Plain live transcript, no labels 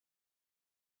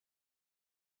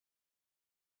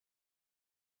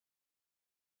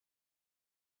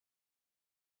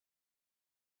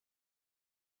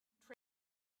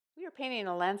We are painting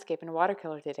a landscape in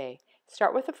watercolor today.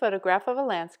 Start with a photograph of a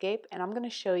landscape, and I'm going to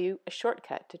show you a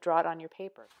shortcut to draw it on your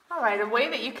paper. Alright, a way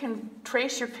that you can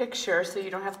trace your picture so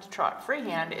you don't have to draw it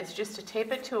freehand is just to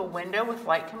tape it to a window with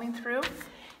light coming through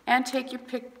and take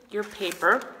your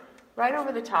paper right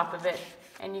over the top of it,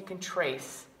 and you can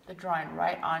trace the drawing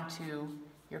right onto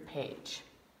your page.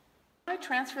 I'm going to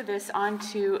transfer this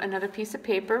onto another piece of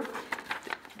paper.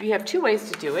 You have two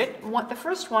ways to do it. The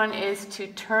first one is to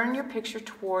turn your picture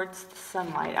towards the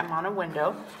sunlight. I'm on a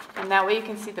window, and that way you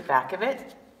can see the back of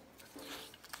it.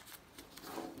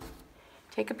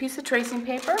 Take a piece of tracing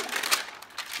paper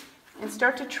and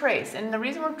start to trace. And the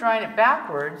reason we're drawing it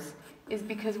backwards is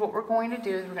because what we're going to do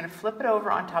is we're going to flip it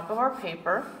over on top of our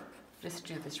paper. Just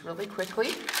do this really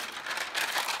quickly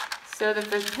so that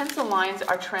the pencil lines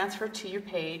are transferred to your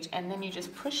page, and then you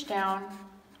just push down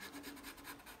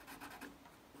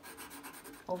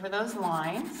over those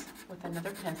lines with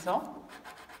another pencil,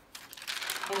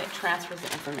 and it transfers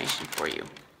the information for you.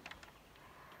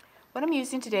 What I'm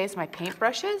using today is my paint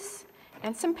brushes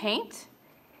and some paint,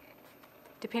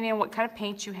 depending on what kind of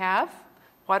paint you have.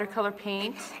 Watercolor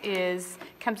paint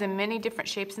comes in many different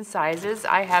shapes and sizes.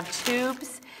 I have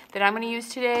tubes that I'm going to use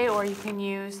today, or you can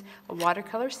use a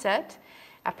watercolor set,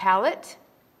 a palette,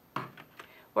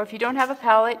 or if you don't have a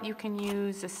palette, you can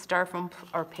use a styrofoam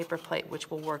or paper plate, which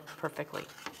will work perfectly.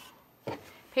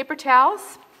 Paper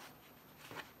towels,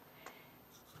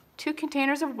 2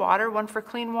 containers of water, one for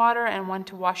clean water and one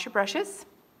to wash your brushes,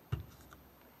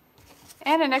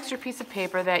 and an extra piece of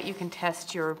paper that you can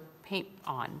test your paint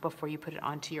on before you put it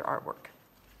onto your artwork.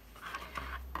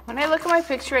 When I look at my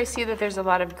picture, I see that there's a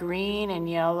lot of green and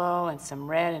yellow and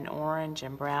some red and orange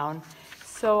and brown,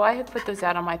 so I have put those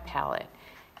out on my palette.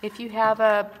 If you have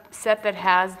a set that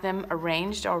has them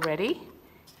arranged already,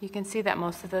 you can see that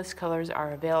most of those colors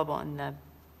are available in the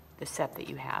set that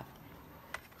you have.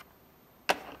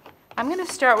 I'm going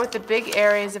to start with the big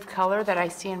areas of color that I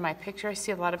see in my picture. I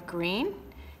see a lot of green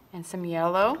and some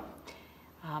yellow.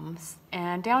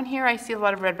 And down here I see a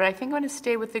lot of red, but I think I'm going to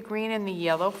stay with the green and the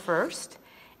yellow first.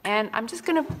 And I'm just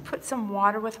going to put some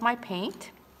water with my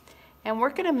paint and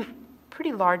work at a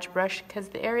pretty large brush because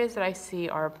the areas that I see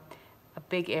are a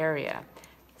big area.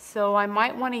 So I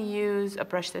might want to use a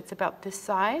brush that's about this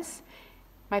size.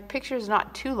 My picture is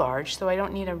not too large, so I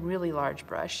don't need a really large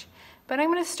brush. But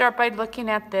I'm going to start by looking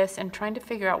at this and trying to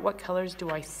figure out what colors do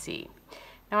I see.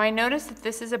 Now I notice that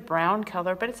this is a brown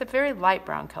color, but it's a very light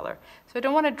brown color. So I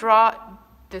don't want to draw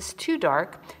this too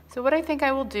dark. So what I think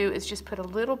I will do is just put a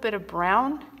little bit of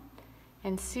brown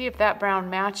and see if that brown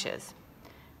matches.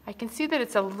 I can see that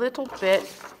it's a little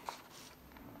bit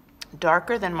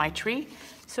darker than my tree.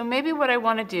 So maybe what I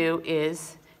want to do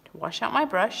is to wash out my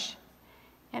brush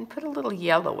and put a little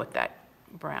yellow with that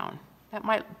brown. That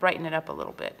might brighten it up a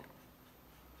little bit.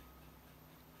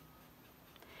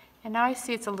 And now I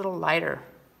see it's a little lighter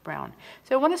brown.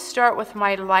 So I want to start with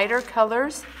my lighter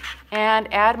colors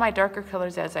and add my darker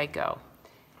colors as I go.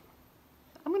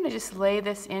 I'm going to just lay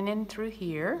this in through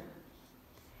here.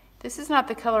 This is not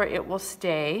the color it will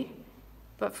stay,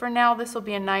 but for now this will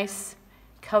be a nice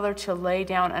color to lay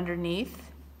down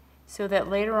underneath, so that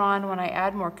later on when I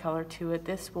add more color to it,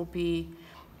 this will be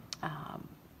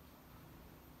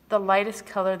the lightest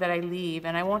color that I leave,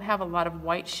 and I won't have a lot of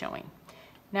white showing.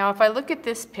 Now if I look at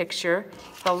this picture,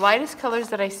 the lightest colors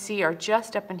that I see are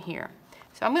just up in here.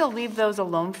 So I'm going to leave those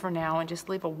alone for now and just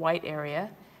leave a white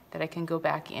area that I can go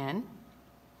back in.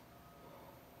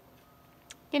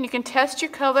 And you can test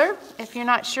your color. If you're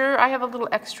not sure, I have a little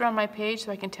extra on my page,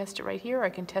 so I can test it right here, or I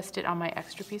can test it on my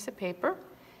extra piece of paper.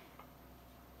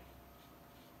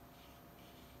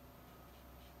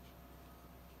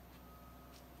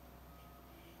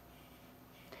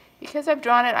 Because I've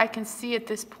drawn it, I can see at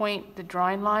this point the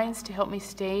drawing lines to help me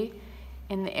stay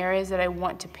in the areas that I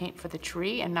want to paint for the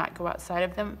tree and not go outside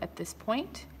of them at this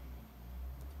point.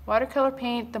 Watercolor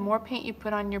paint, the more paint you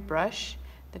put on your brush,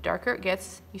 the darker it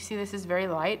gets. You see this is very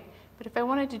light, but if I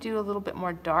wanted to do a little bit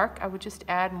more dark, I would just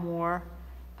add more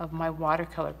of my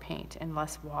watercolor paint and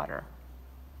less water.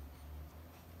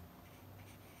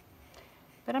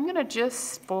 But I'm going to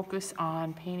just focus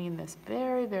on painting this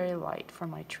very, very light for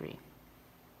my tree.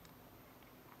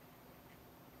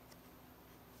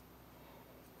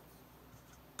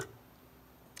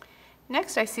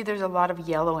 Next, I see there's a lot of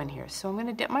yellow in here, so I'm going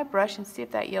to dip my brush and see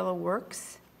if that yellow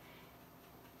works.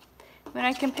 When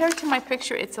I compare it to my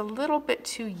picture, it's a little bit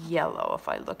too yellow if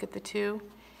I look at the two.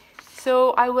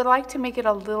 So I would like to make it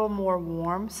a little more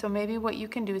warm, so maybe what you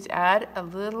can do is add a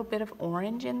little bit of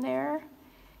orange in there.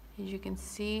 As you can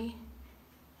see,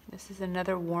 this is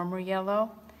another warmer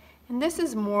yellow. And this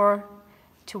is more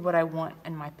to what I want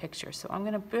in my picture. So I'm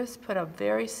going to just put a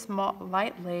very small,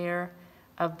 light layer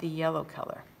of the yellow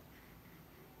color.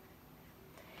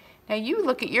 Now you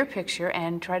look at your picture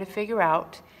and try to figure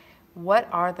out what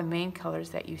are the main colors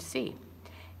that you see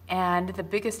and the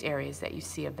biggest areas that you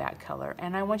see of that color.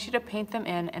 And I want you to paint them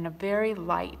in a very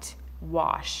light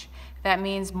wash. That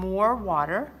means more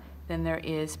water than there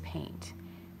is paint.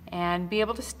 And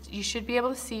you should be able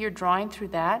to see your drawing through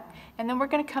that. And then we're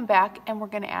going to come back and we're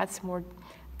going to add some more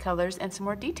colors and some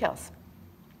more details.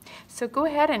 So go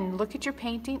ahead and look at your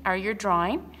painting or your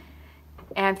drawing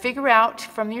and figure out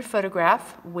from your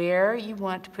photograph where you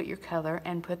want to put your color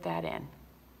and put that in.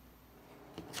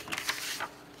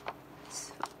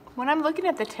 So when I'm looking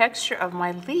at the texture of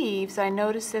my leaves, I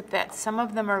notice that some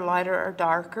of them are lighter or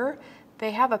darker.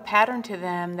 They have a pattern to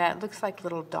them that looks like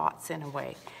little dots in a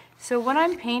way. So when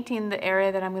I'm painting the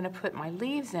area that I'm going to put my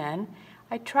leaves in,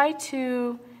 I try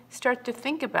to start to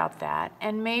think about that,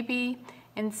 and maybe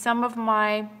in some of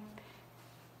my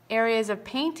areas of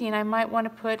painting I might want to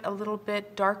put a little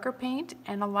bit darker paint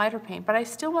and a lighter paint, but I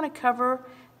still want to cover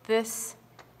this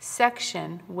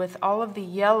section with all of the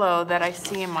yellow that I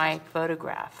see in my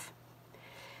photograph.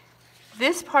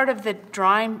 This part of the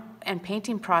drawing and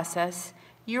painting process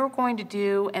you're going to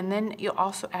do, and then you'll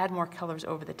also add more colors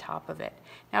over the top of it.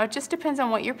 Now it just depends on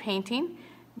what you're painting.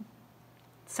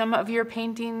 Some of your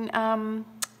painting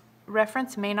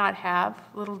reference may not have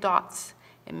little dots.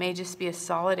 It may just be a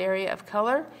solid area of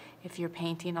color if you're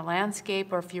painting a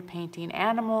landscape or if you're painting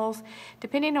animals,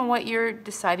 depending on what you're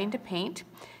deciding to paint.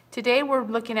 Today we're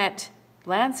looking at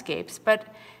landscapes, but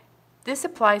this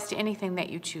applies to anything that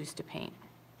you choose to paint.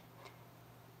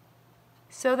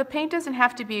 So the paint doesn't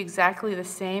have to be exactly the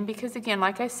same because, again,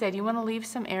 like I said, you want to leave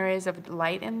some areas of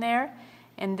light in there.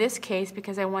 In this case,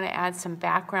 because I want to add some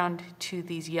background to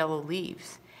these yellow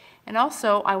leaves. And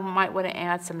also, I might want to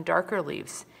add some darker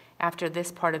leaves after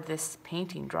this part of this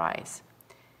painting dries.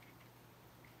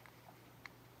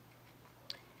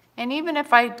 And even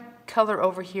if I color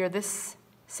over here, this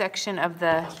section of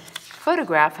the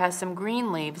photograph has some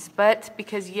green leaves, but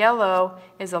because yellow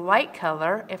is a light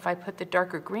color, if I put the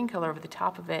darker green color over the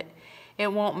top of it,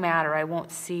 it won't matter. I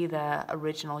won't see the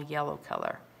original yellow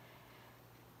color.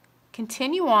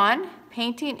 Continue on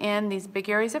painting in these big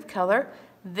areas of color.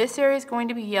 This area is going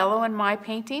to be yellow in my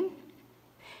painting.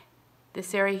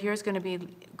 This area here is going to be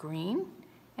green.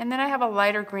 And then I have a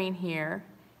lighter green here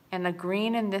and a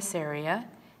green in this area.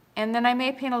 And then I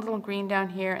may paint a little green down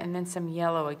here and then some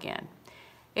yellow again.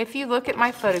 If you look at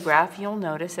my photograph, you'll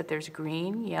notice that there's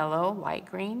green, yellow, light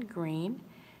green, green,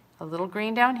 a little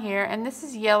green down here, and this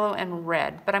is yellow and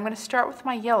red. But I'm going to start with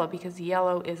my yellow because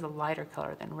yellow is a lighter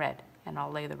color than red, and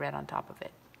I'll lay the red on top of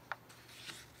it.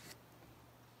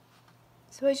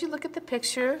 So as you look at the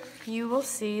picture, you will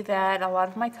see that a lot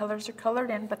of my colors are colored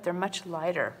in, but they're much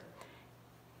lighter.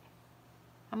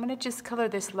 I'm going to just color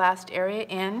this last area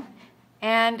in.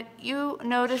 And you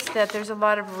notice that there's a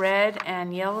lot of red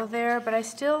and yellow there, but I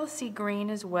still see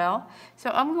green as well. So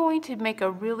I'm going to make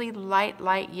a really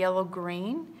light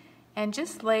yellow-green and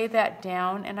just lay that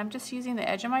down. And I'm just using the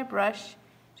edge of my brush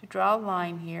to draw a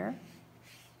line here.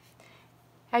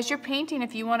 As you're painting,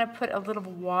 if you want to put a little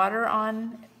water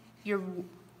on your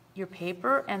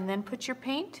paper and then put your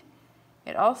paint,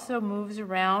 it also moves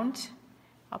around.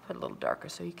 I'll put a little darker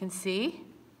so you can see.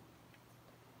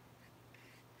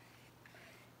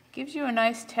 Gives you a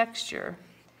nice texture,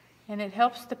 and it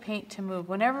helps the paint to move.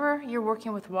 Whenever you're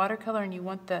working with watercolor and you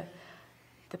want the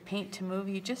paint to move,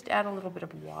 you just add a little bit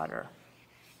of water.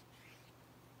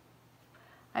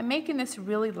 I'm making this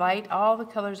really light. All the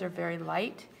colors are very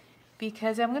light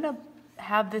because I'm going to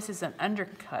have this as an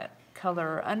undercut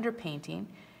color or underpainting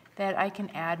that I can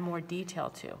add more detail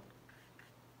to.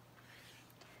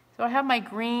 So I have my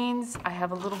greens, I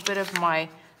have a little bit of my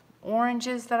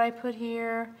oranges that I put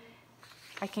here.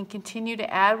 I can continue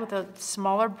to add with a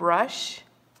smaller brush.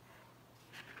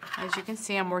 As you can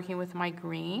see, I'm working with my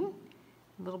green,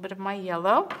 a little bit of my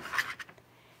yellow,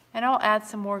 and I'll add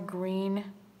some more green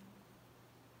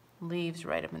leaves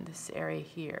right up in this area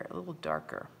here, a little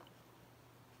darker.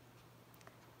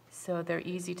 So they're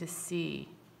easy to see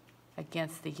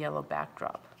against the yellow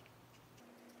backdrop.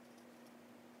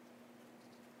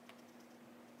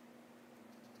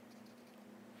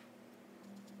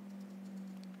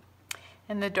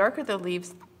 And the darker the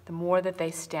leaves, the more that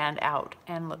they stand out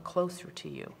and look closer to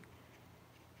you.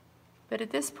 But at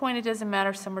this point, it doesn't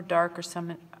matter if some are dark or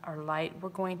some are light. We're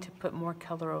going to put more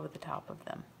color over the top of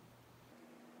them.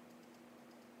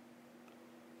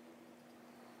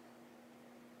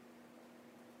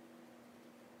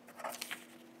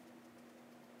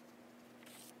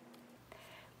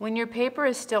 When your paper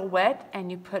is still wet and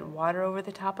you put water over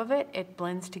the top of it, it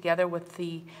blends together with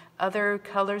the other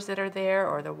colors that are there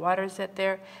or the waters that are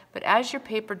there. But as your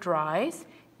paper dries,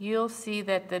 you'll see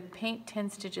that the paint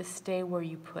tends to just stay where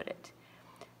you put it.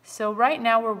 So right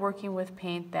now we're working with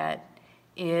paint that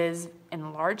is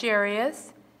in large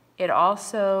areas. It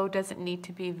also doesn't need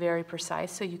to be very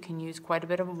precise, so you can use quite a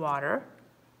bit of water.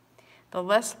 The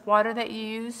less water that you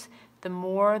use, the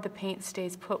more the paint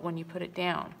stays put when you put it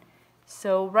down.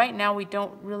 So right now we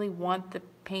don't really want the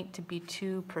paint to be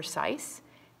too precise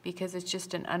because it's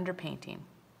just an underpainting.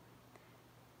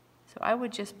 So I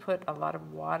would just put a lot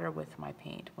of water with my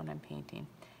paint when I'm painting.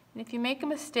 And if you make a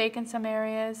mistake in some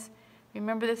areas,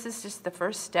 remember this is just the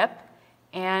first step.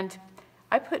 And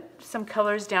I put some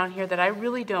colors down here that I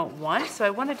really don't want, so I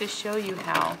wanted to show you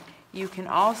how you can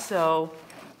also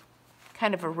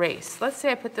kind of erase. Let's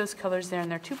say I put those colors there and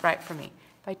they're too bright for me.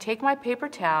 If I take my paper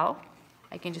towel,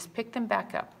 I can just pick them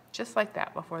back up, just like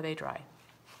that, before they dry.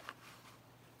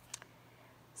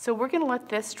 So we're going to let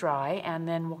this dry, and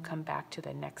then we'll come back to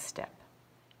the next step.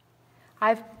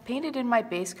 I've painted in my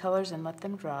base colors and let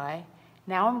them dry.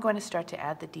 Now I'm going to start to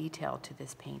add the detail to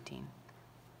this painting.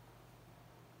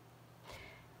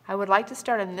 I would like to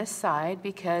start on this side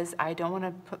because I don't want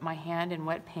to put my hand in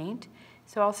wet paint.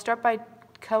 So I'll start by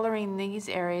coloring these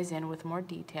areas in with more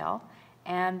detail,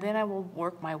 and then I will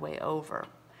work my way over.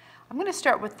 I'm going to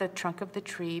start with the trunk of the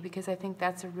tree because I think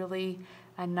that's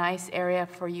a nice area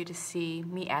for you to see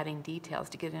me adding details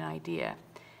to get an idea.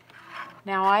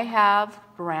 Now I have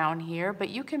brown here, but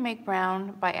you can make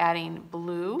brown by adding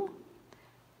blue.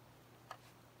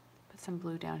 Put some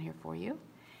blue down here for you.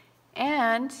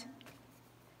 And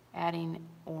adding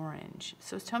orange.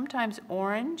 So sometimes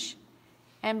orange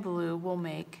and blue will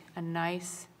make a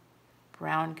nice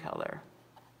brown color.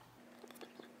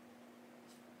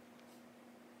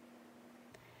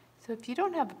 So if you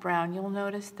don't have brown, you'll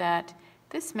notice that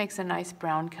this makes a nice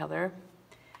brown color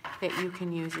that you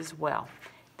can use as well.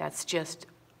 That's just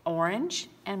orange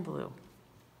and blue.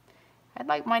 I'd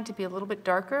like mine to be a little bit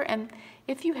darker, and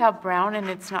if you have brown and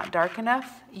it's not dark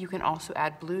enough, you can also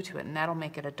add blue to it, and that'll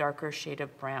make it a darker shade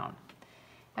of brown.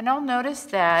 And I'll notice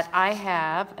that I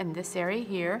have, in this area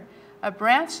here, a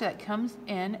branch that comes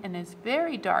in and is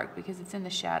very dark because it's in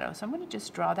the shadow. So I'm going to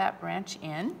just draw that branch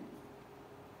in.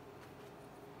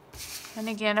 And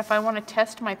again, if I want to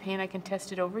test my paint, I can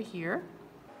test it over here.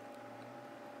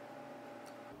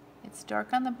 It's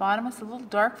dark on the bottom. It's a little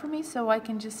dark for me, so I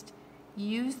can just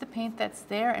use the paint that's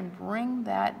there and bring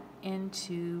that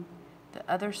into the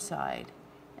other side.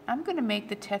 I'm going to make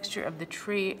the texture of the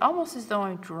tree almost as though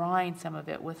I'm drawing some of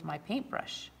it with my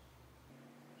paintbrush.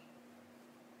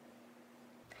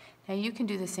 Now you can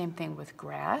do the same thing with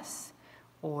grass,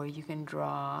 or you can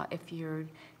draw, if you're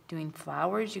doing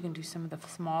flowers, you can do some of the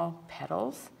small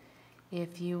petals.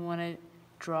 If you want to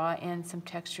draw in some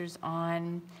textures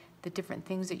on the different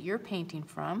things that you're painting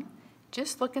from,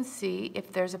 just look and see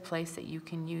if there's a place that you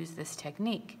can use this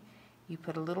technique. You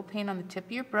put a little paint on the tip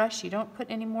of your brush, you don't put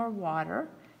any more water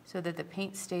so that the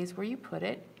paint stays where you put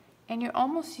it, and you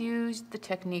almost use the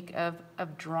technique of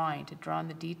drawing to draw in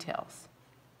the details,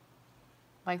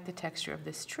 like the texture of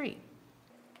this tree.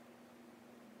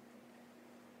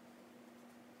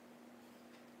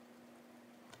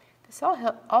 This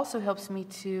also helps me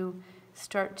to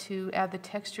start to add the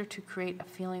texture to create a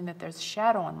feeling that there's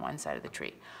shadow on one side of the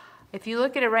tree. If you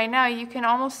look at it right now, you can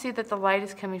almost see that the light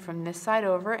is coming from this side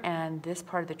over and this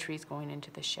part of the tree is going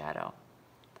into the shadow.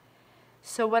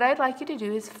 So what I'd like you to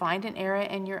do is find an area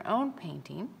in your own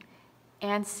painting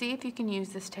and see if you can use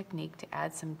this technique to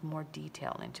add some more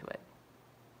detail into it.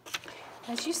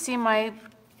 As you see, my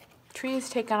tree has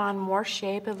taken on more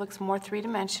shape. It looks more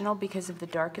three-dimensional because of the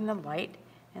dark and the light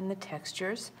and the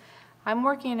textures. I'm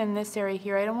working in this area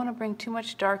here. I don't want to bring too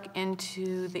much dark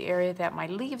into the area that my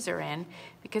leaves are in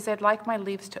because I'd like my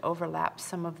leaves to overlap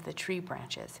some of the tree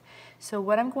branches. So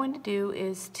what I'm going to do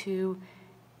is to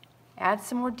add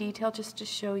some more detail just to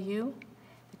show you.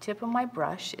 The tip of my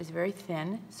brush is very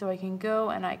thin, so I can go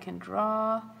and I can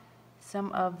draw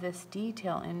some of this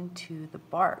detail into the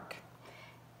bark.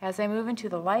 As I move into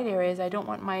the light areas, I don't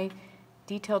want my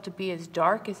detail to be as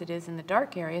dark as it is in the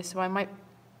dark area, so I might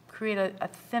create a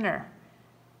thinner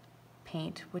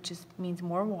paint, which means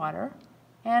more water,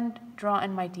 and draw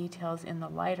in my details in the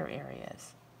lighter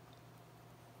areas.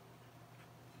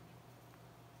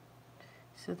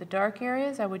 So the dark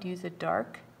areas, I would use a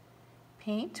dark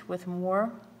paint with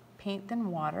more paint than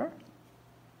water,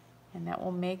 and that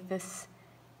will make this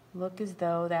look as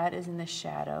though that is in the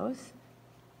shadows.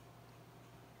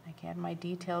 I can add my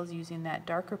details using that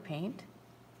darker paint.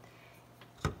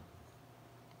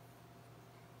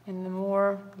 In the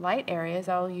more light areas,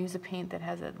 I'll use a paint that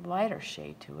has a lighter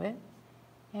shade to it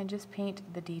and just paint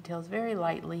the details very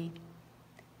lightly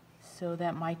so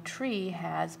that my tree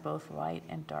has both light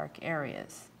and dark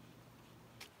areas.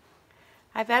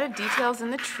 I've added details in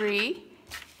the tree,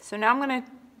 so now I'm going to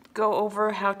go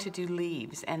over how to do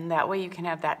leaves, and that way you can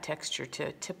have that texture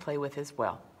to play with as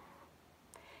well.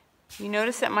 You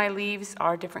notice that my leaves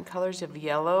are different colors of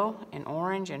yellow and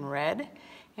orange and red,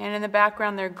 and in the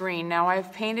background they're green. Now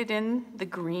I've painted in the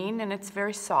green, and it's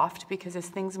very soft because as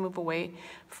things move away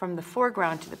from the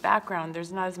foreground to the background,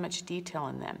 there's not as much detail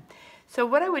in them. So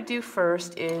what I would do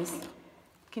first is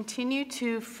continue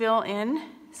to fill in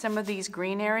some of these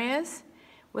green areas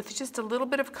with just a little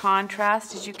bit of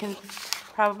contrast. As you can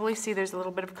probably see, there's a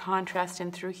little bit of contrast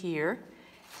in through here,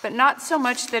 but not so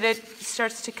much that it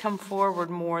starts to come forward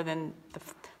more than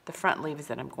the front leaves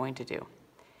that I'm going to do.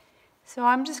 So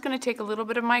I'm just going to take a little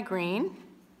bit of my green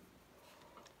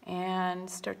and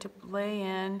start to lay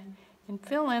in and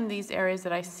fill in these areas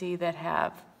that I see that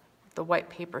have the white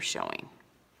paper showing.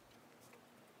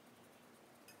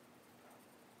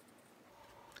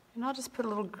 And I'll just put a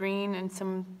little green and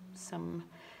some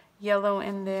yellow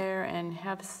in there and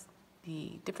have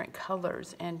the different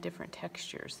colors and different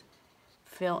textures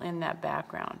fill in that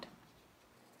background.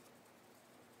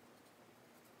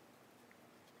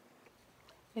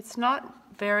 It's not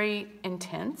very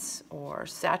intense or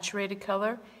saturated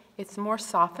color. It's more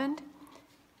softened,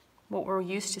 what we're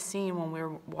used to seeing when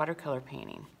we're watercolor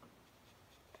painting.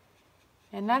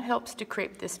 And that helps to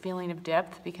create this feeling of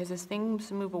depth because as things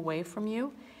move away from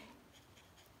you,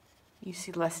 you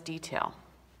see less detail.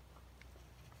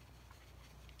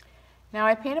 Now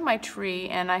I painted my tree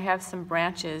and I have some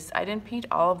branches. I didn't paint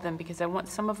all of them because I want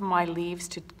some of my leaves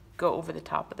to go over the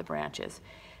top of the branches.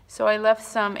 So I left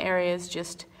some areas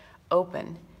just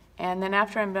open. And then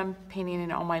after I'm done painting in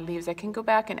all my leaves, I can go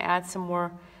back and add some more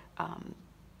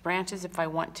branches if I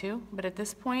want to. But at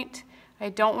this point, I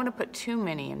don't want to put too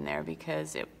many in there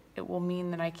because it will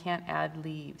mean that I can't add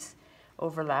leaves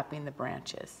overlapping the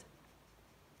branches.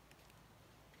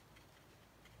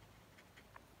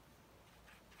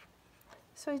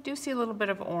 So I do see a little bit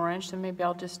of orange, so maybe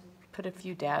I'll just put a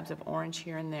few dabs of orange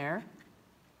here and there.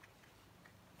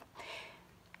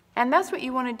 And that's what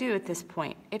you want to do at this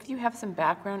point. If you have some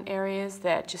background areas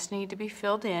that just need to be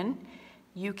filled in,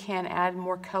 you can add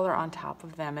more color on top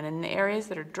of them. And in the areas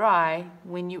that are dry,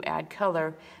 when you add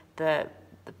color, the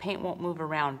paint won't move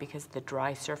around because of the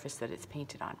dry surface that it's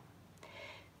painted on.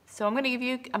 So I'm going to give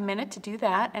you a minute to do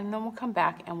that, and then we'll come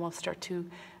back and we'll start to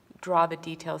draw the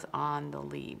details on the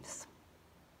leaves.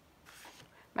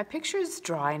 My picture is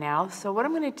dry now, so what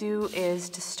I'm going to do is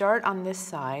to start on this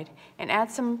side and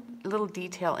add some little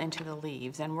detail into the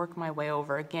leaves and work my way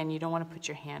over. Again, you don't want to put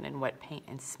your hand in wet paint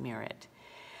and smear it.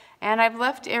 And I've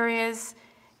left areas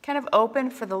kind of open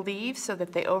for the leaves so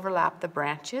that they overlap the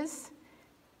branches.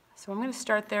 So I'm going to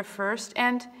start there first,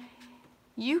 and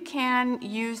you can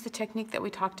use the technique that we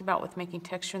talked about with making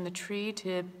texture in the tree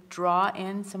to draw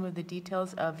in some of the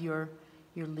details of your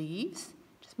leaves.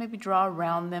 Maybe draw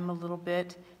around them a little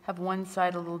bit, have one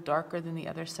side a little darker than the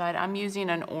other side. I'm using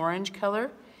an orange color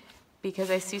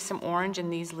because I see some orange in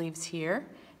these leaves here,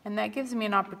 and that gives me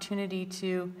an opportunity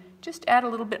to just add a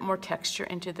little bit more texture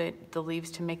into the leaves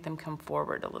to make them come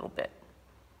forward a little bit.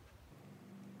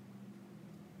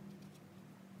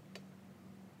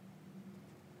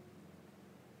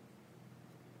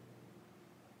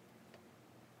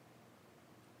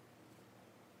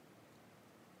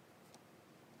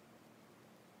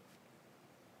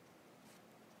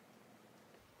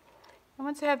 And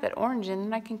once I have that orange in,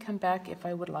 then I can come back if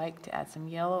I would like to add some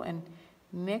yellow and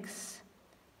mix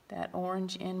that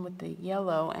orange in with the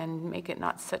yellow and make it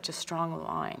not such a strong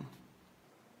line.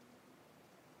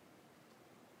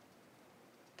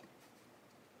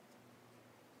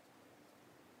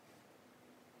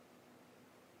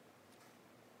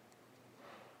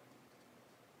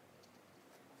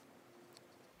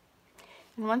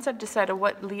 And once I've decided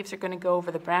what leaves are going to go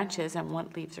over the branches and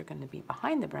what leaves are going to be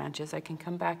behind the branches, I can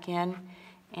come back in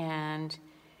and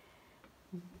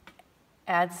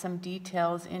add some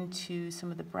details into some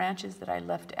of the branches that I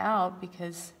left out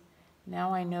because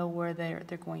now I know where they're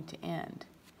going to end.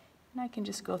 And I can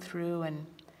just go through and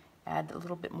add a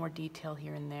little bit more detail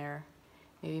here and there,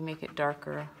 maybe make it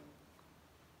darker.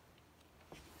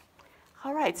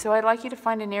 All right, so I'd like you to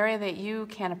find an area that you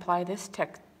can apply this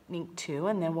technique to,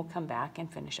 and then we'll come back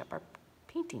and finish up our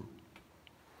painting.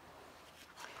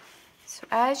 So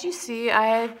as you see,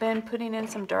 I've been putting in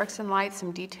some darks and lights,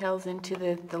 some details into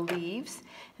the leaves.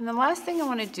 And the last thing I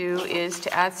want to do is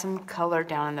to add some color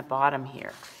down in the bottom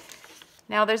here.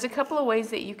 Now there's a couple of ways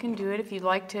that you can do it. If you'd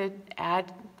like to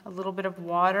add a little bit of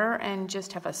water and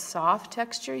just have a soft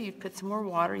texture, you put some more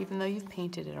water even though you've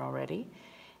painted it already.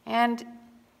 And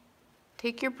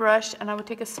take your brush, and I would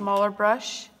take a smaller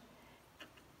brush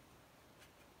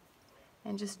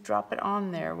and just drop it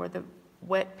on there where the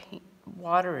wet paint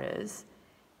water is,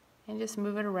 and just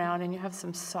move it around, and you have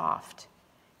some soft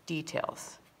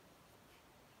details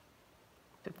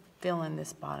to fill in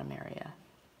this bottom area.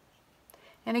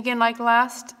 And again, like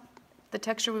the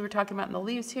texture we were talking about in the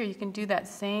leaves here, you can do that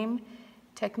same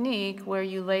technique where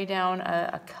you lay down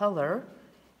a color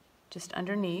just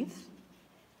underneath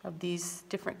of these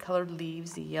different colored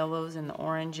leaves, the yellows and the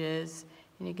oranges.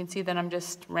 And you can see that I'm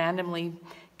just randomly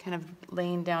kind of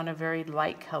laying down a very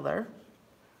light color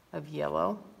of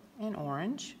yellow and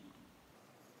orange.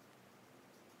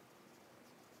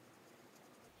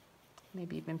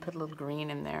 Maybe even put a little green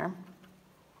in there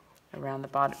around the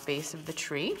bottom base of the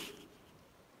tree.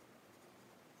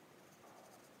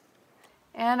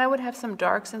 And I would have some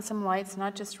darks and some lights,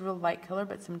 not just real light color,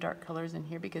 but some dark colors in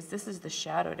here, because this is the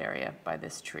shadowed area by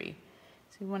this tree.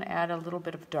 So you want to add a little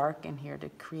bit of dark in here to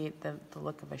create the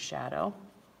look of a shadow.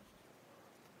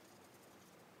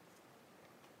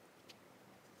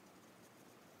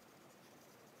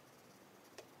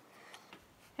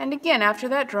 And again, after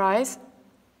that dries,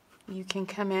 you can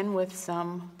come in with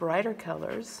some brighter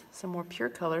colors, some more pure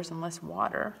colors and less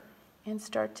water, and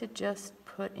start to just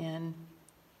put in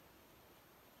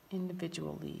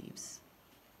individual leaves.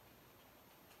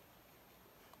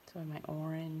 So my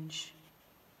orange.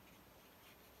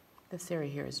 This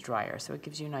area here is drier, so it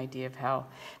gives you an idea of how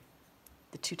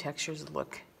the two textures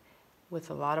look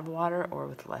with a lot of water or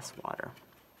with less water.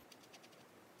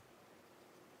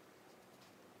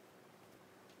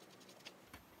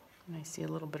 And I see a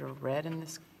little bit of red in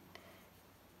this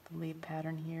leaf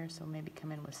pattern here, so maybe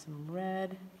come in with some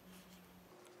red.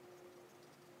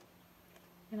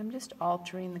 And I'm just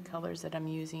altering the colors that I'm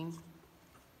using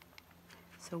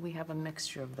so we have a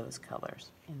mixture of those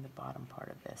colors in the bottom part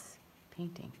of this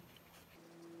painting.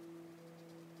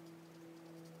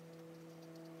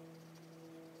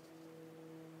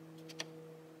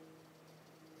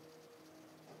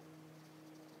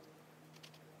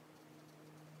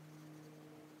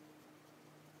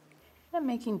 I'm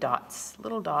making dots,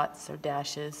 little dots or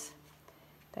dashes.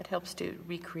 That helps to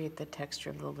recreate the texture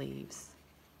of the leaves.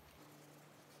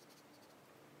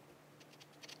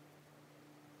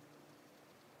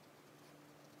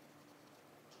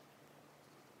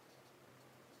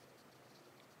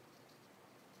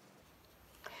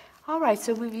 All right,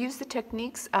 so we've used the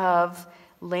techniques of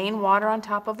laying water on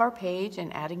top of our page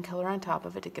and adding color on top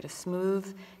of it to get a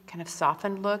smooth, kind of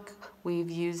softened look.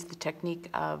 We've used the technique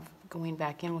of going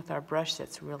back in with our brush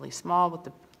that's really small, with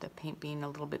the paint being a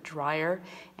little bit drier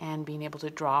and being able to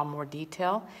draw more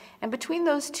detail. And between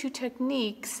those two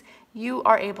techniques, you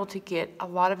are able to get a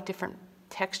lot of different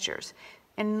textures.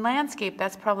 In landscape,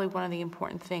 that's probably one of the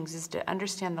important things, is to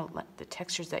understand the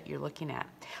textures that you're looking at.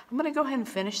 I'm going to go ahead and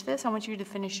finish this. I want you to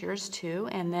finish yours too,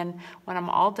 and then when I'm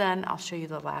all done, I'll show you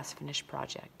the last finished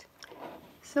project.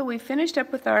 So we finished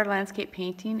up with our landscape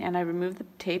painting, and I removed the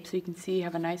tape so you can see you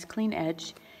have a nice clean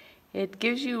edge. It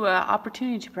gives you an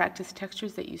opportunity to practice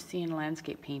textures that you see in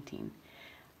landscape painting.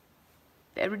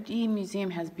 The Edward E.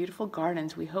 Museum has beautiful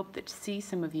gardens. We hope to see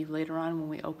some of you later on when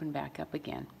we open back up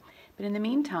again. But in the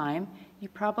meantime, you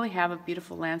probably have a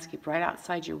beautiful landscape right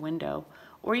outside your window,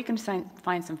 or you can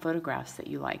find some photographs that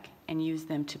you like and use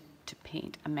them to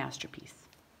paint a masterpiece.